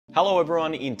Hello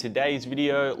everyone, in today's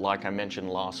video, like I mentioned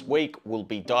last week, we'll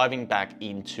be diving back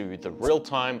into the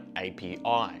real-time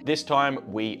API. This time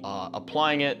we are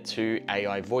applying it to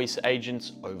AI voice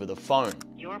agents over the phone.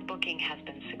 Your booking has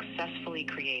been successfully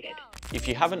created. If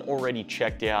you haven't already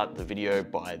checked out the video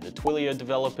by the Twilio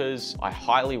developers, I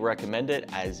highly recommend it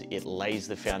as it lays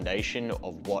the foundation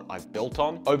of what I've built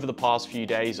on. Over the past few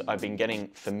days, I've been getting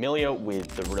familiar with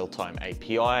the real-time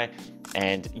API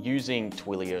and using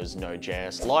Twilio's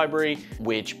Node.js library,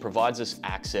 which provides us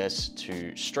access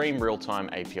to stream real-time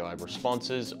API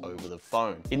responses over the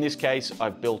phone. In this case,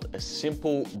 I've built a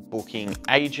simple booking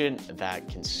agent that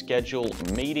can schedule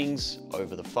meetings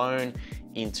over the phone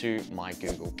into my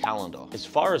Google Calendar. As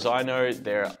far as I know,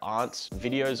 there aren't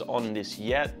videos on this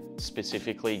yet,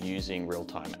 specifically using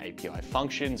real-time API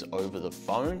functions over the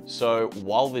phone. So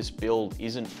while this build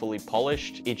isn't fully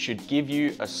polished, it should give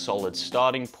you a solid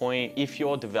starting point if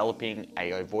you're developing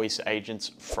AI voice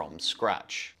agents from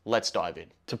scratch. Let's dive in.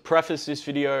 To preface this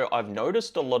video, I've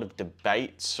noticed a lot of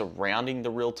debate surrounding the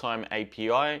real-time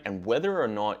API and whether or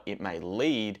not it may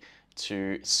lead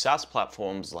to SaaS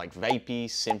platforms like Vapey,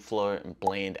 Synflow, and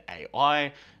Bland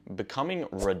AI becoming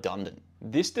redundant.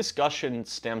 This discussion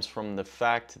stems from the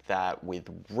fact that with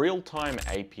real-time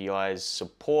API's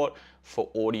support for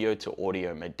audio to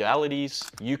audio modalities,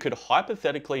 you could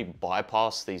hypothetically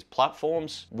bypass these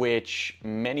platforms, which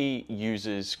many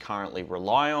users currently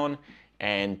rely on,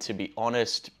 and to be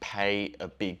honest, pay a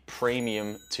big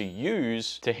premium to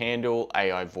use to handle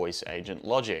AI voice agent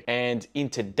logic. And in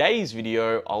today's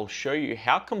video, I'll show you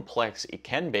how complex it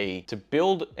can be to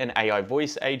build an AI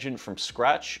voice agent from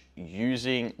scratch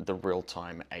using the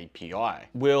real-time API.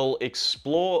 We'll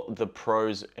explore the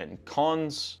pros and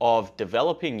cons of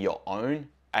developing your own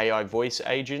AI voice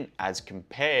agent as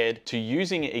compared to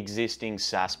using existing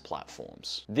SaaS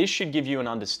platforms. This should give you an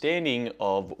understanding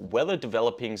of whether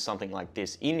developing something like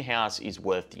this in-house is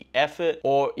worth the effort,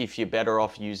 or if you're better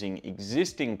off using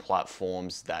existing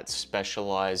platforms that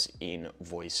specialize in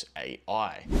voice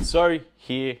AI. So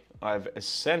here I've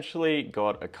essentially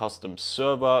got a custom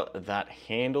server that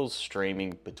handles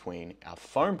streaming between our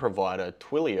phone provider,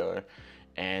 Twilio,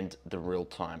 and the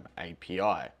real-time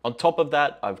API. On top of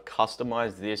that, I've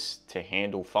customized this to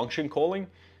handle function calling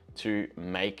to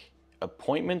make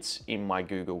appointments in my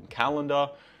Google Calendar,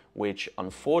 which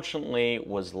unfortunately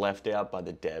was left out by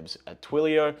the devs at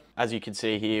Twilio. As you can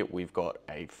see here, we've got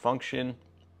a function,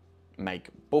 make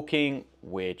booking,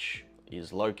 which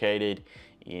is located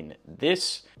in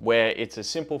this, where it's a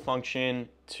simple function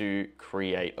to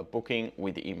create a booking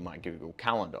within my Google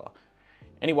Calendar.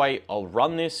 Anyway, I'll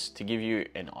run this to give you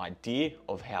an idea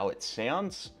of how it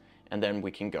sounds, and then we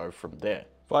can go from there.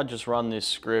 If I just run this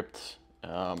script,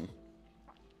 it'll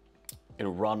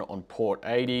run on port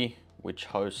 80, which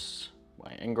hosts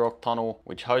my ngrok tunnel,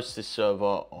 which hosts this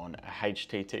server on a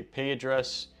HTTP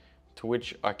address, to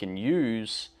which I can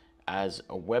use as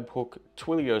a webhook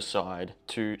Twilio side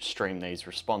to stream these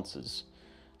responses.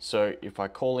 So if I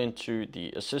call into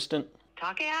the assistant,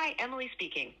 Talk AI, Emily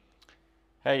speaking.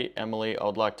 Hey Emily, I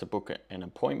would like to book an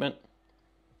appointment.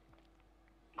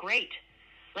 Great.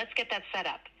 Let's get that set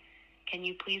up. Can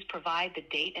you please provide the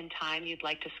date and time you'd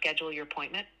like to schedule your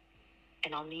appointment?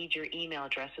 And I'll need your email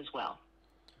address as well.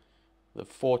 The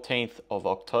 14th of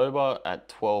October at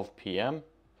 12 p.m.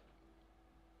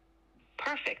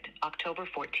 Perfect. October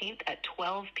 14th at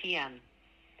 12 p.m.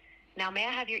 Now, may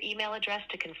I have your email address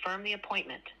to confirm the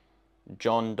appointment?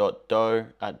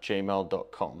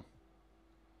 john.doe@gmail.com.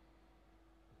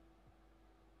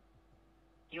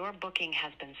 Your booking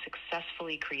has been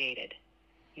successfully created.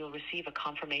 You'll receive a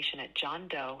confirmation at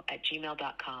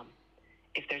johndoe@gmail.com.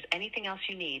 If there's anything else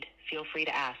you need, feel free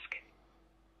to ask.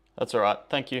 That's all right.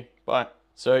 Thank you. Bye.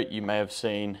 So you may have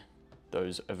seen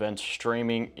those events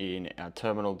streaming in our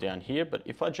terminal down here, but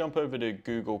if I jump over to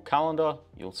Google Calendar,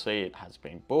 you'll see it has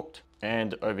been booked.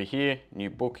 And over here, new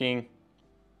booking,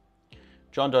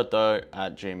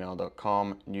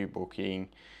 john.doe@gmail.com, new booking.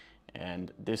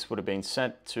 And this would have been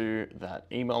sent to that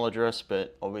email address,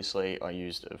 but obviously I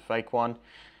used a fake one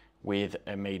with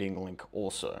a meeting link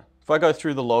also. If I go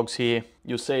through the logs here,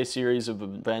 you'll see a series of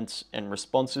events and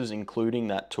responses, including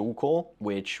that tool call,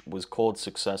 which was called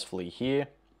successfully here,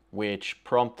 which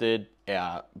prompted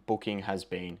our booking has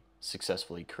been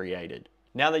successfully created.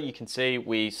 Now that you can see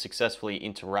we successfully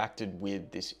interacted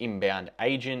with this inbound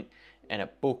agent and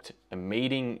it booked a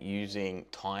meeting using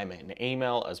time and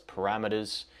email as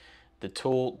parameters, the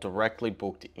tool directly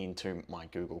booked into my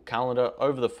Google Calendar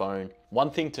over the phone.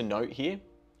 One thing to note here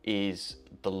is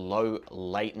the low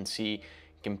latency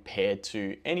compared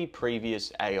to any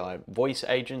previous AI voice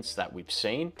agents that we've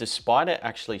seen, despite it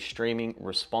actually streaming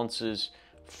responses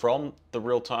from the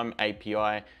real-time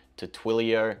API to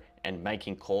Twilio and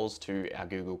making calls to our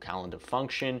Google Calendar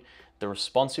function, the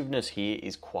responsiveness here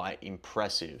is quite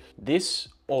impressive. This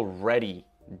already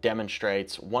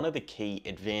demonstrates one of the key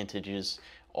advantages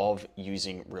of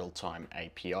using real-time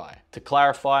API. To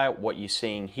clarify, what you're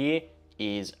seeing here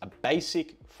is a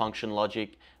basic function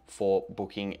logic for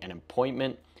booking an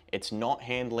appointment. It's not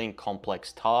handling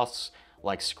complex tasks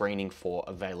like screening for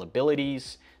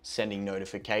availabilities, sending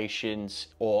notifications,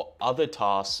 or other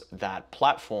tasks that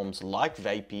platforms like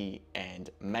Vapey and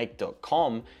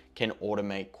Make.com can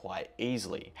automate quite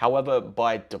easily. However,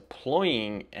 by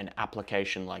deploying an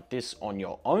application like this on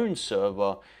your own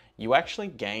server, you actually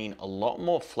gain a lot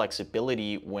more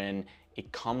flexibility when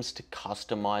it comes to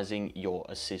customizing your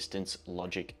assistant's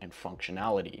logic and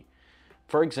functionality.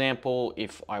 For example,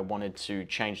 if I wanted to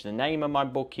change the name of my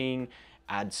booking,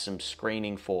 add some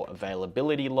screening for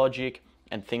availability logic,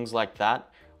 and things like that,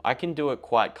 I can do it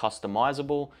quite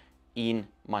customizable in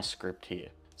my script here.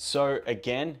 So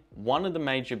again, one of the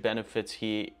major benefits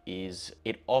here is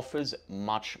it offers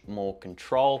much more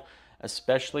control,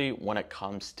 especially when it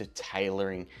comes to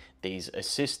tailoring these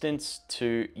assistants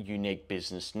to unique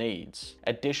business needs.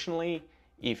 Additionally,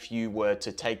 if you were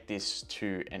to take this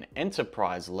to an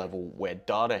enterprise level where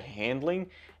data handling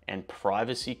and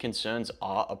privacy concerns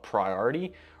are a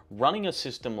priority, running a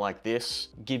system like this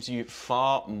gives you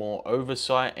far more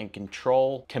oversight and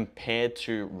control compared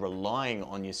to relying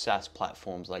on your SaaS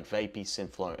platforms like Vapey,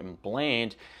 Synflow, and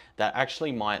Bland that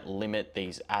actually might limit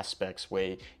these aspects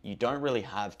where you don't really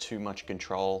have too much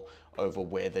control over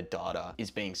where the data is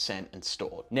being sent and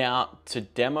stored. Now, to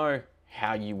demo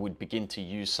how you would begin to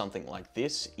use something like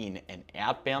this in an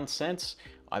outbound sense,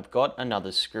 I've got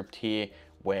another script here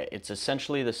where it's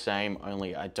essentially the same,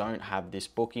 only I don't have this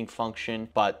booking function.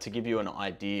 But to give you an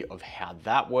idea of how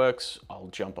that works, I'll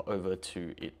jump over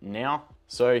to it now.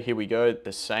 So here we go,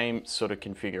 the same sort of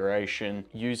configuration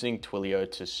using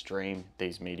Twilio to stream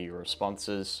these media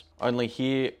responses. Only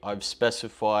here I've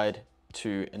specified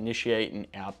to initiate an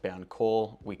outbound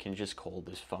call. We can just call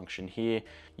this function here.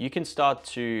 You can start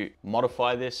to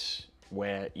modify this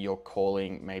where you're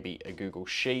calling maybe a Google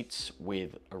Sheets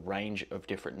with a range of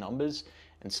different numbers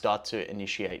and start to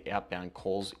initiate outbound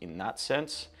calls in that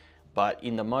sense. But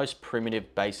in the most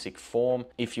primitive basic form,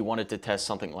 if you wanted to test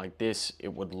something like this,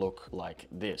 it would look like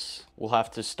this. We'll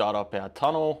have to start up our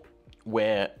tunnel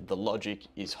where the logic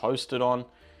is hosted on.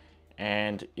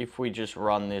 And if we just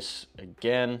run this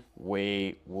again,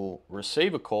 we will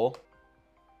receive a call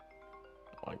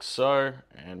like so,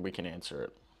 and we can answer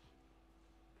it.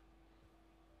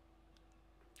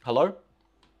 Hello?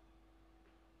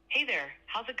 Hey there,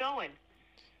 how's it going?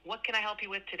 What can I help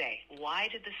you with today? Why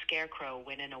did the Scarecrow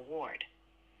win an award?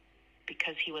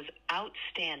 Because he was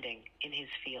outstanding in his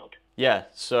field. Yeah,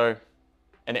 so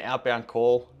an outbound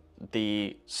call.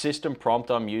 The system prompt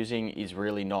I'm using is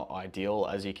really not ideal.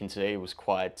 As you can see, it was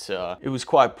quite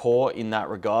poor in that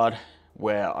regard,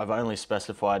 where I've only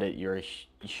specified it. You're a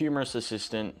humorous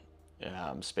assistant,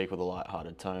 speak with a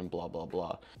light-hearted tone, blah, blah,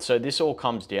 blah. So this all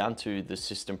comes down to the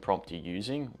system prompt you're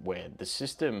using, where the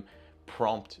system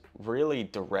prompt really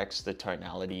directs the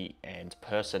tonality and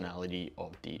personality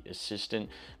of the assistant.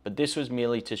 But this was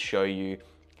merely to show you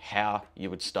how you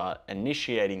would start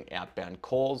initiating outbound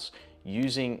calls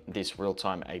using this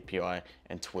real-time API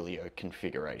and Twilio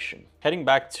configuration. Heading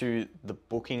back to the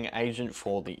booking agent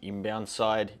for the inbound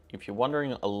side, if you're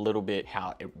wondering a little bit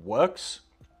how it works,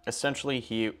 essentially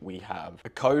here we have a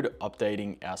code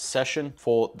updating our session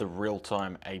for the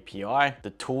real-time API.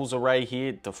 The tools array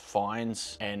here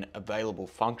defines an available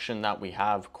function that we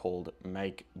have called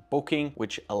make booking,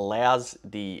 which allows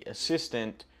the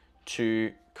assistant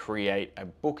to create a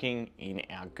booking in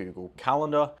our Google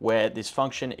Calendar, where this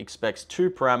function expects two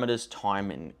parameters, time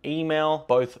and email,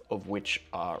 both of which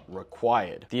are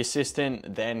required. The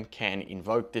assistant then can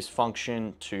invoke this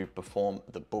function to perform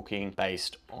the booking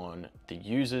based on the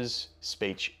user's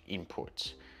speech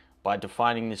inputs. By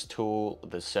defining this tool,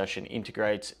 the session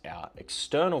integrates our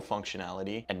external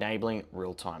functionality, enabling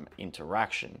real-time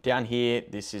interaction. Down here,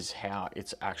 this is how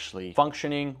it's actually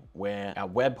functioning, where our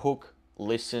webhook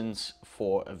listens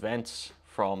for events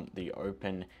from the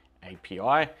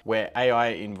OpenAI, where AI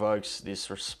invokes this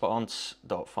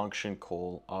response.function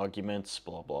call arguments,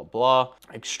 blah, blah, blah,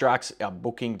 extracts our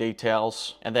booking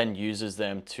details, and then uses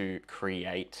them to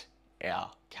create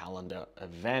our calendar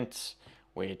event,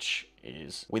 which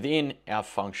is within our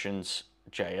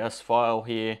functions.js file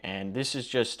here. And this is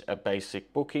just a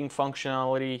basic booking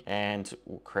functionality, and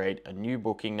we'll create a new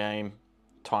booking name,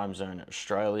 time zone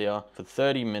Australia, for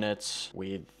 30 minutes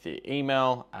with the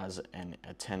email as an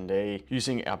attendee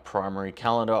using our primary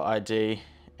calendar ID.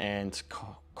 and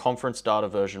conference data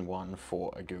version 1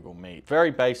 for a Google Meet.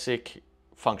 Very basic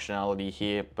functionality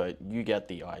here, but you get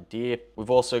the idea. We've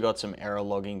also got some error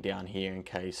logging down here in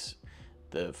case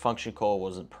the function call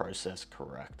wasn't processed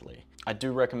correctly. I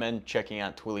do recommend checking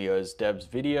out Twilio's devs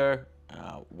video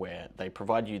where they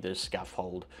provide you the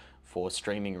scaffold for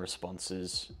streaming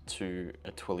responses to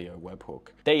a Twilio webhook.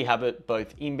 There you have it,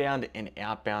 both inbound and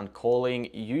outbound calling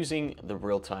using the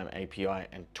real-time API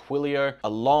and Twilio,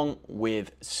 along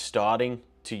with starting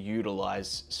to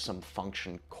utilize some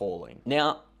function calling.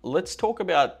 Now, let's talk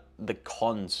about the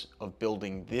cons of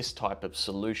building this type of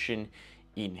solution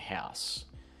in-house.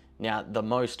 Now, the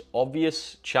most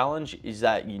obvious challenge is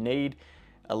that you need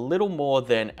a little more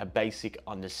than a basic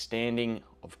understanding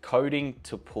of coding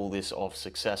to pull this off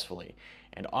successfully.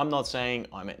 And I'm not saying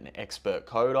I'm an expert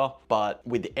coder, but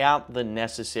without the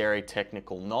necessary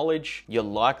technical knowledge, you're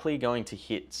likely going to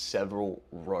hit several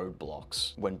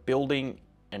roadblocks when building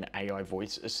an AI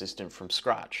voice assistant from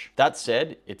scratch. That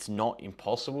said, it's not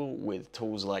impossible with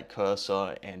tools like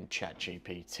Cursor and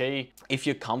ChatGPT. If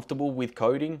you're comfortable with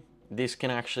coding, this can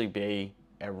actually be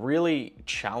a really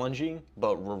challenging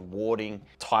but rewarding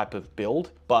type of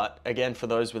build. But again, for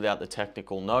those without the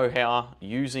technical know-how,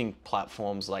 using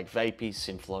platforms like Vapey,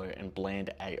 Synflow, and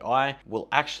Bland AI will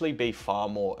actually be far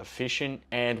more efficient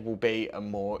and will be a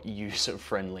more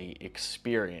user-friendly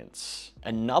experience.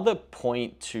 Another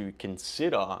point to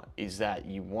consider is that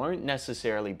you won't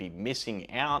necessarily be missing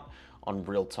out on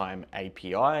real-time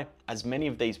API, as many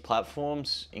of these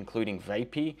platforms, including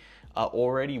Vapey, are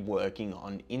already working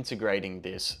on integrating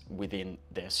this within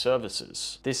their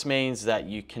services. This means that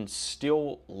you can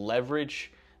still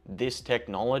leverage this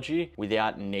technology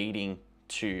without needing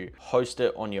to host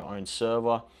it on your own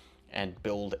server and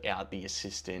build out the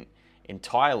assistant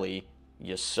entirely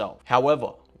yourself.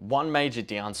 However, one major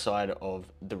downside of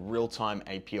the real-time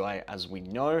API, as we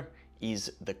know,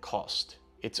 is the cost.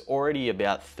 It's already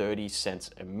about 30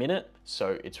 cents a minute,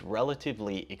 so it's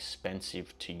relatively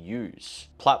expensive to use.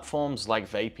 Platforms like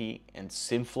Vapey and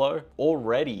Synflow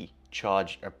already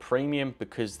charge a premium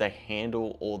because they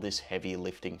handle all this heavy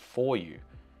lifting for you.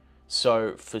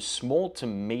 So for small to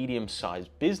medium-sized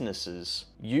businesses,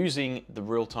 using the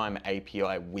real-time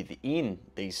API within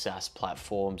these SaaS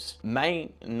platforms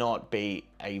may not be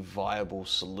a viable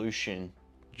solution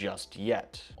just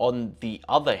yet. On the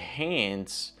other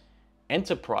hand,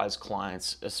 enterprise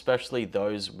clients, especially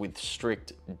those with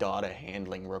strict data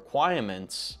handling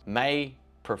requirements, may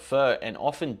prefer and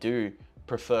often do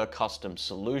prefer custom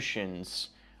solutions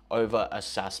over a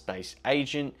SaaS-based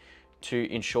agent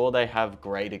to ensure they have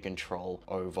greater control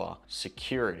over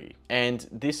security. And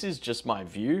this is just my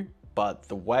view, but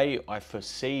the way I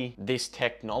foresee this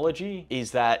technology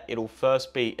is that it'll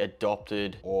first be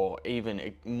adopted or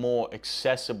even more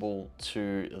accessible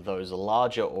to those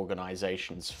larger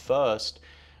organizations first,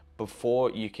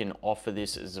 before you can offer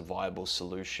this as a viable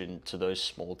solution to those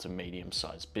small to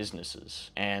medium-sized businesses.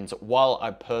 And while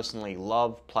I personally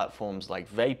love platforms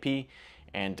like Vapey,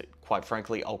 and quite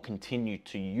frankly, I'll continue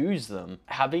to use them,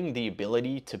 having the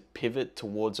ability to pivot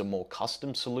towards a more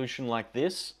custom solution like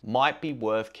this might be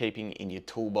worth keeping in your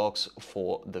toolbox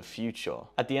for the future.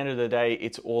 At the end of the day,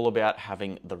 it's all about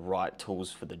having the right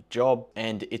tools for the job,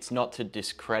 and it's not to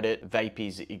discredit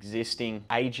Vapey's existing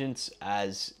agents,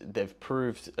 as they've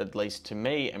proved, at least to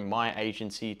me and my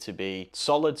agency, to be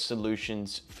solid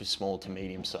solutions for small to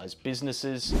medium-sized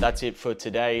businesses. That's it for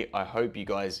today. I hope you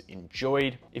guys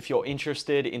enjoyed. If you're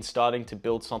interested in starting to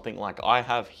build something like I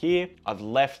have here, I've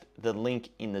left the link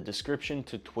in the description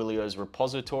to Twilio's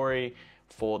repository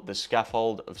for the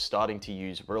scaffold of starting to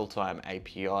use real-time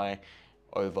API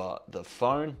over the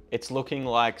phone. It's looking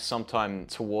like sometime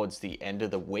towards the end of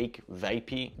the week,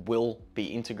 Vapey will be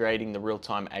integrating the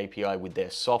real-time API with their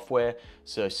software,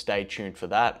 so stay tuned for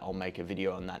that. I'll make a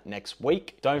video on that next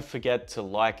week. Don't forget to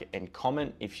like and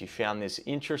comment if you found this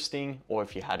interesting or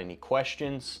if you had any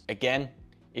questions. Again,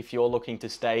 if you're looking to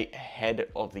stay ahead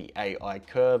of the AI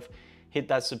curve, hit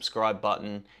that subscribe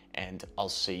button, and I'll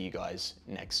see you guys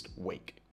next week.